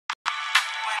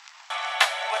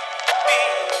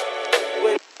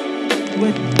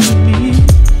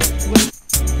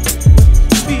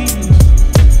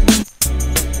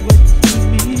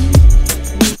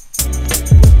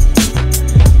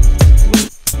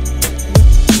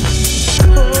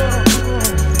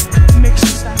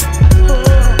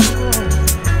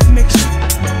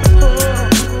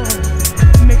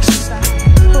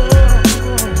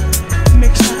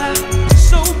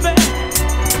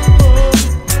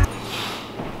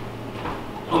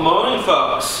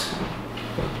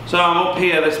So I'm up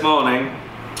here this morning,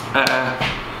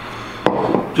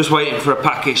 just waiting for a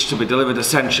package to be delivered.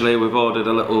 Essentially, we've ordered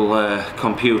a little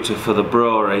computer for the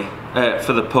brewery,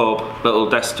 for the pub, little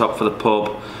desktop for the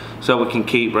pub, so we can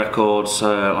keep records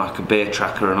like a beer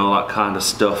tracker and all that kind of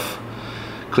stuff,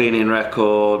 cleaning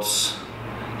records,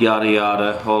 yada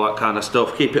yada, all that kind of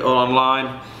stuff. Keep it all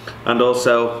online, and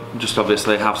also just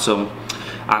obviously have some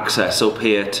access up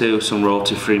here to some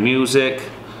royalty-free music.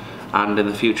 And in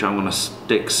the future I'm going to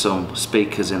stick some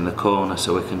speakers in the corner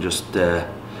so we can just,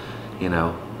 you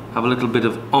know, have a little bit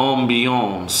of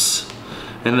ambience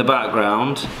in the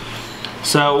background.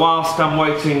 So whilst I'm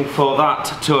waiting for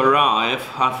that to arrive,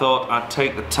 I thought I'd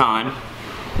take the time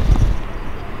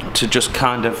to just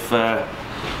kind of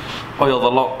oil the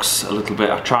locks a little bit.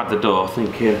 I tried the door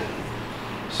thinking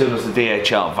as soon as the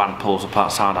DHL van pulls up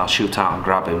outside I'll shoot out and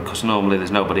grab him, because normally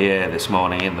there's nobody here this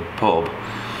morning in the pub.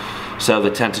 So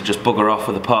they tend to just bugger off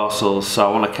with the parcels, so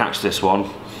I want to catch this one.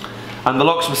 And the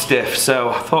locks were stiff, so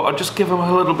I thought I'd just give them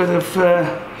a little bit of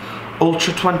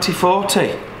Ultra 2040.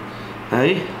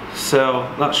 Hey?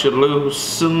 So that should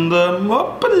loosen them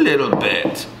up a little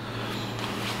bit.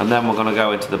 And then we're going to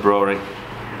go into the brewery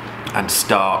and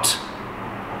start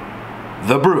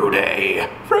the brew day.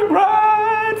 Freak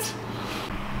rides!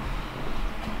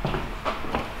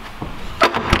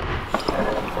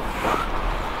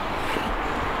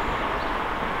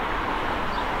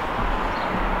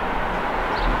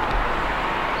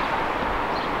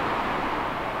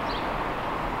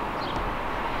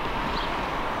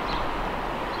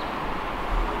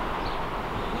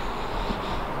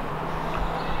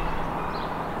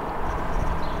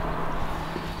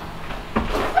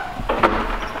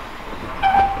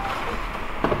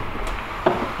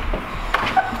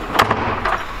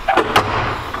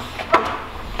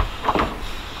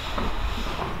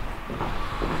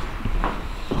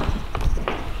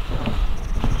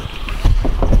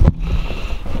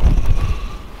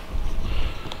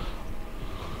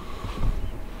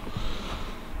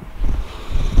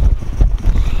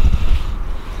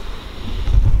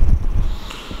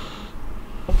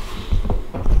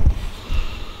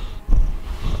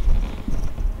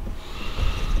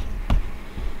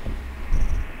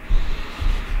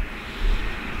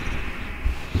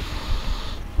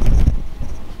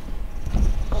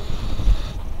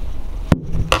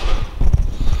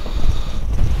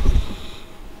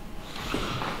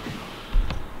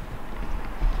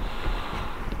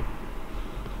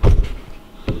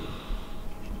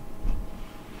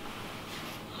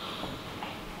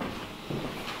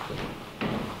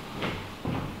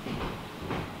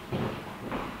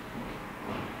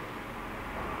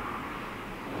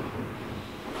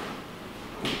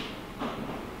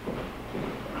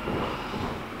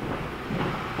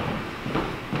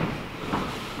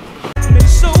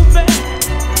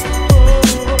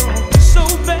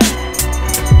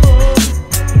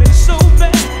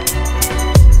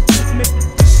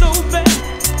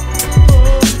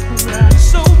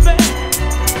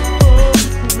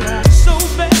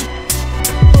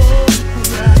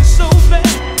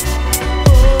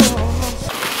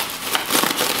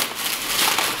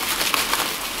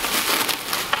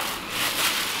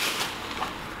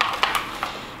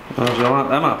 How do you like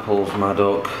them apples, my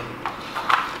duck?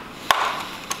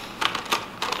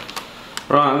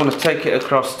 Right, I'm going to take it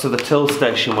across to the till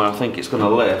station where I think it's going to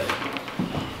live.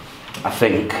 I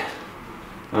think.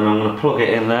 And I'm going to plug it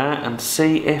in there and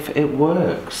see if it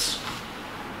works.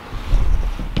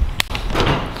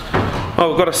 Well,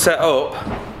 we've got it set up.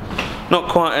 Not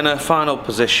quite in a final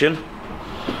position,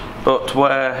 but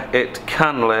where it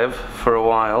can live for a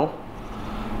while.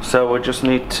 So we just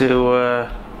need to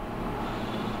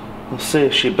we'll see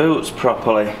if she boots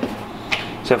properly.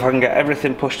 So if I can get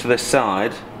everything pushed to this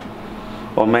side,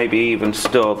 or maybe even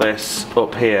store this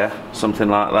up here, something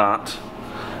like that,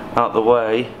 out the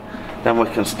way, then we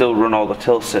can still run all the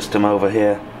till system over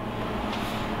here.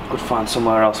 Could find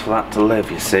somewhere else for that to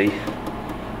live, you see.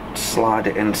 Slide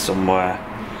it in somewhere,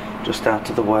 just out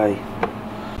of the way.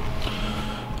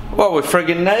 Well, we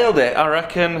friggin' nailed it. I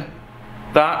reckon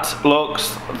that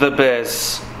looks the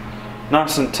biz.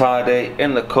 Nice and tidy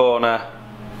in the corner.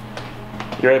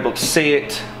 You're able to see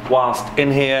it whilst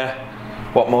in here.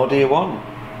 What more do you want?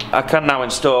 I can now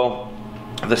install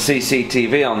the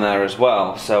CCTV on there as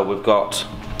well, so we've got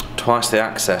twice the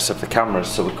access of the cameras,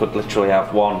 so we could literally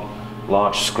have one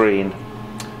large screen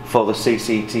for the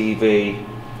CCTV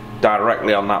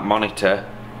directly on that monitor,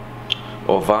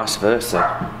 or vice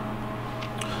versa.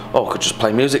 Or we could just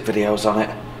play music videos on it,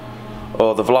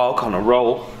 or the vlog on a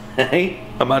roll. Hey,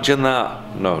 imagine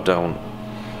that. No, don't.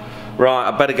 Right,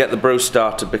 I better get the brew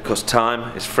started because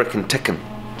time is frickin' ticking.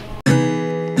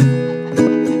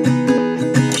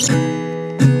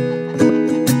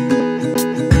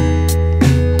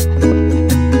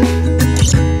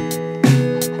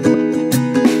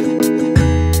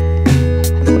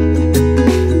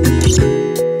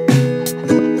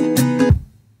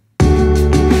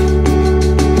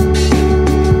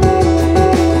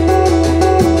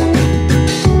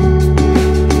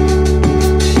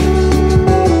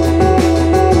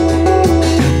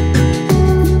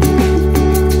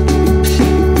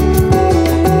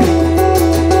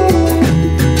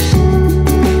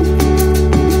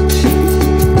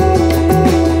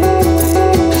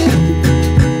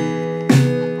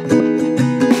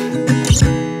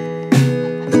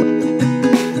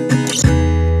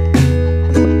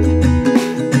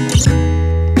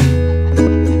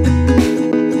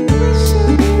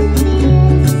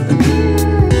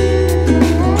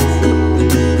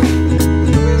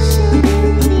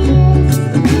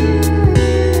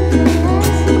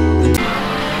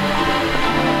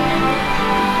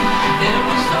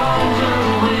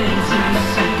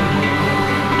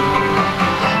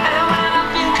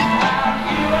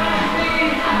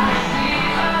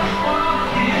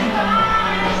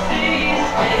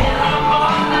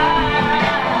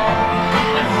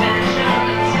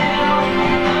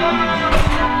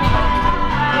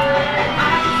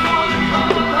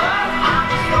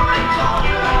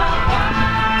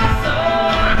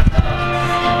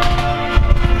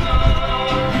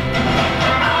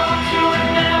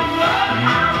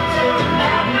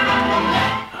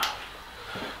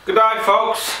 Good night,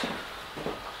 folks.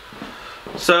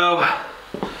 So,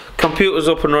 computer's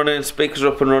up and running, speakers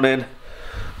up and running.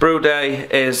 Brew day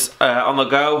is on the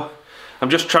go. I'm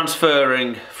just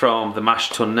transferring from the mash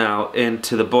tun now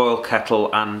into the boil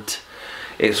kettle, and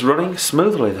it's running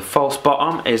smoothly. The false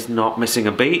bottom is not missing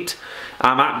a beat.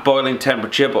 I'm at boiling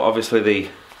temperature, but obviously the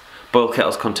boil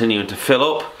kettle's continuing to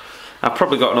fill up. I've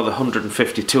probably got another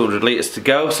 150-200 litres to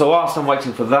go, so whilst I'm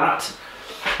waiting for that,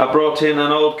 I brought in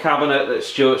an old cabinet that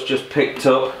Stuart's just picked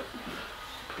up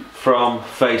from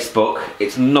Facebook.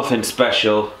 It's nothing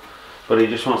special, but he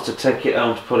just wants to take it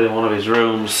home to put in one of his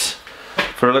rooms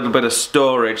for a little bit of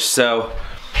storage, so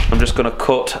I'm just going to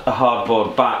cut a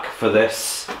hardboard back for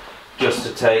this, just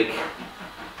to take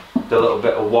the little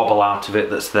bit of wobble out of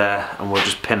it that's there, and we'll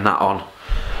just pin that on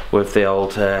with the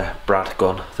old brad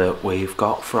gun that we've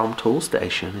got from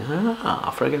Toolstation.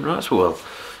 Ah, friggin' right we will.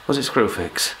 Was it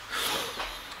Screwfix?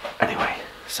 Anyway,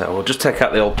 so we'll just take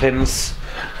out the old pins,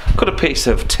 cut a piece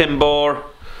of Timbor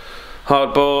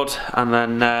hardboard, and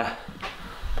then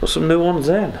put some new ones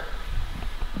in.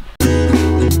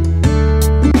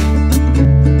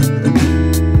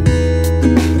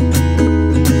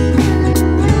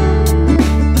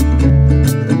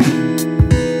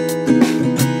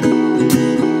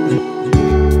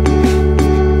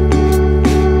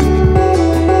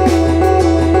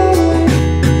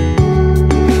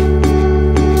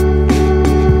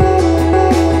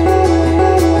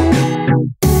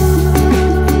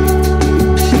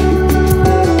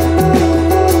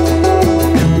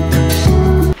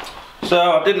 So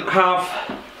I didn't have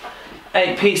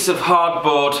a piece of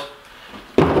hardboard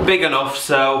big enough,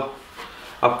 so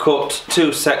I've cut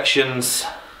two sections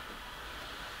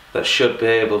that should be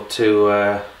able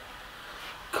to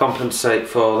compensate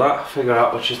for that. Figure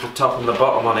out which is the top and the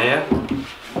bottom on here.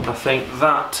 I think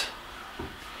that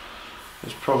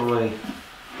is probably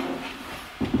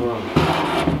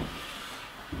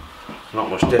not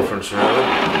much difference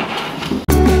really.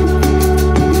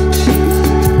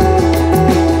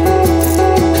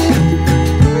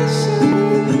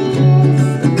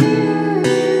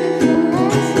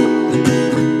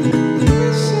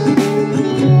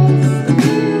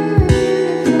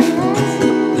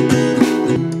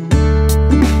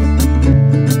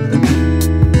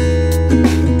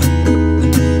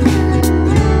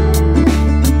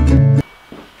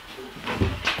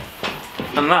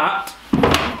 And that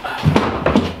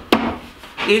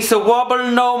is a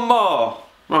wobble no more.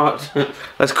 Right,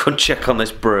 let's go and check on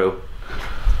this brew.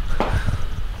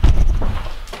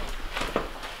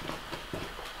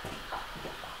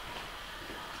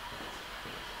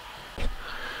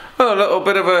 Oh, a little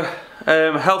bit of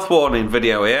a health warning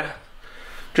video here.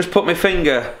 Just put my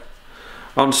finger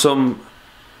on some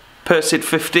Persid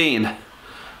 15.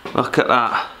 Look at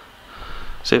that.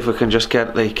 See if we can just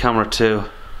get the camera to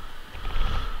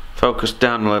focus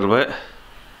down a little bit.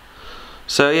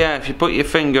 So yeah, if you put your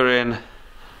finger in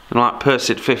like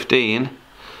Persid 15,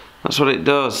 that's what it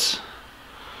does.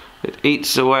 It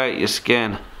eats away at your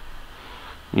skin.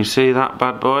 You see that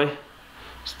bad boy?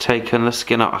 It's taken the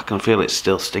skin off. I can feel it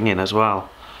still stinging as well.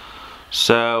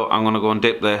 So I'm gonna go and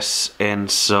dip this in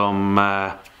some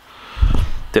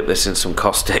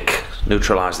caustic,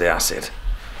 neutralise the acid.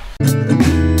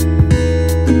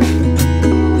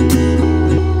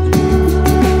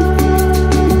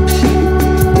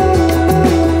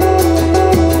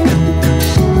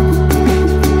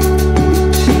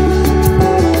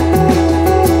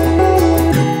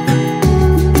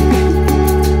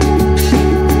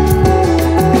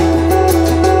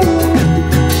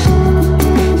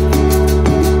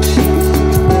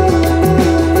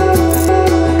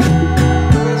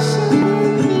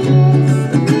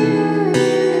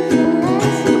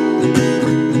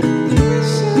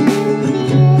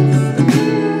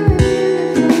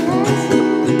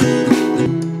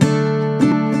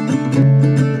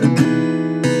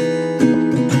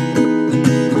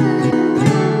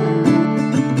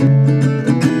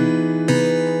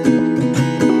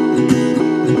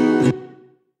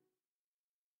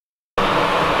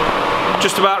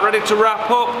 Just about ready to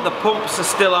wrap up. The pumps are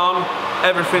still on,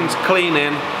 everything's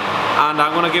cleaning, and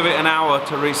I'm going to give it an hour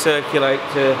to recirculate.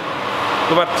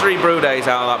 We've had 3 brew days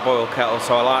out of that boil kettle,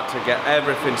 so I like to get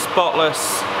everything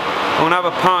spotless. I'm going to have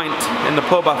a pint in the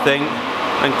pub, I think,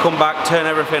 and come back, turn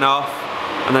everything off,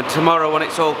 and then tomorrow when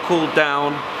it's all cooled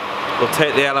down, we'll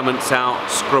take the elements out,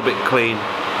 scrub it clean.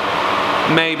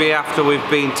 Maybe after we've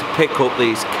been to pick up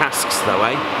these casks though,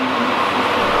 eh?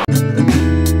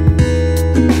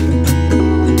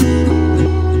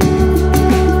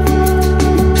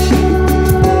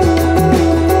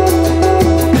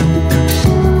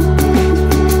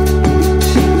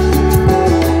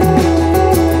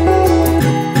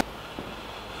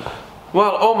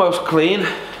 Well, almost clean.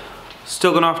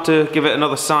 Still gonna have to give it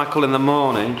another cycle in the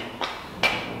morning.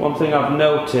 One thing I've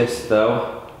noticed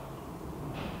though,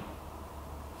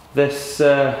 this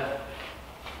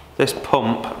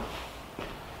pump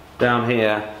down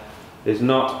here is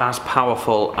not as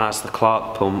powerful as the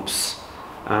Clark pumps,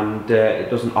 and it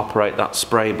doesn't operate that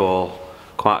spray ball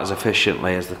quite as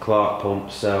efficiently as the Clark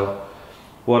pump. So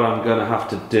what I'm gonna have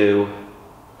to do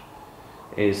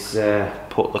is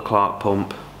put the Clark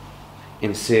pump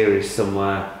in series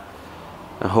somewhere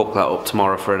and hook that up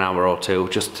tomorrow for an hour or two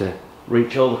just to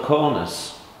reach all the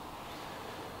corners.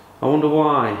 I wonder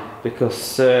why,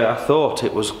 because I thought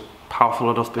it was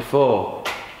powerful enough before.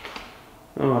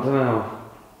 Oh, I don't know.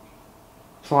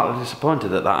 Slightly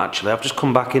disappointed at that actually. I've just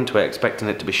come back into it expecting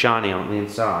it to be shiny on the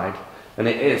inside, and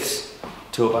it is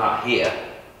to about here.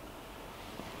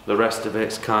 The rest of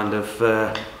it's kind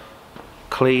of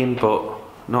clean but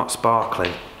not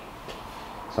sparkling.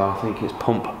 So I think it's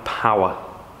pump power.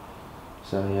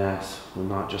 So yes, we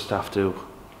might just have to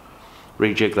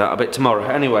rejig that a bit tomorrow.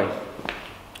 Anyway,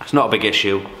 it's not a big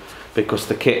issue because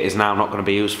the kit is now not going to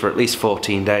be used for at least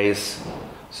 14 days.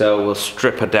 So we'll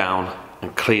strip her down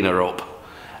and clean her up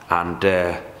and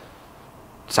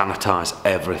sanitize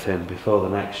everything before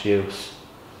the next use.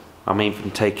 I'm even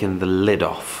taking the lid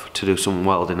off to do some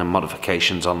welding and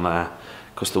modifications on there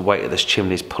because the weight of this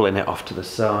chimney is pulling it off to the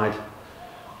side.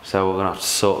 So we're going to have to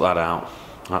sort that out.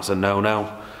 That's a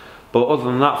no-no. But other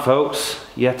than that, folks,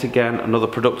 yet again another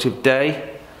productive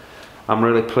day. I'm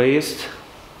really pleased.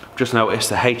 Just noticed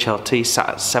the HLT sat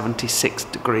at 76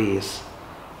 degrees.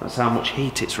 That's how much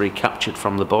heat it's recaptured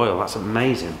from the boil. That's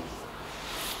amazing.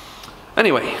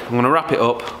 Anyway, I'm going to wrap it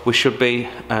up. We should be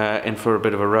in for a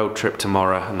bit of a road trip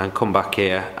tomorrow and then come back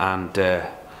here and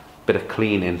a bit of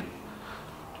cleaning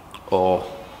or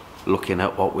looking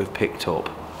at what we've picked up.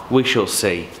 We shall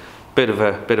see. Bit of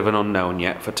an unknown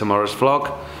yet for tomorrow's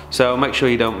vlog. So make sure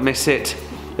you don't miss it.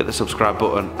 Hit the subscribe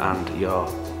button and you're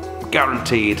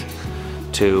guaranteed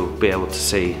to be able to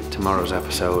see tomorrow's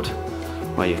episode.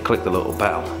 Where you click the little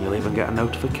bell, you'll even get a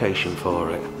notification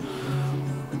for it.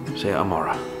 See you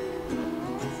tomorrow.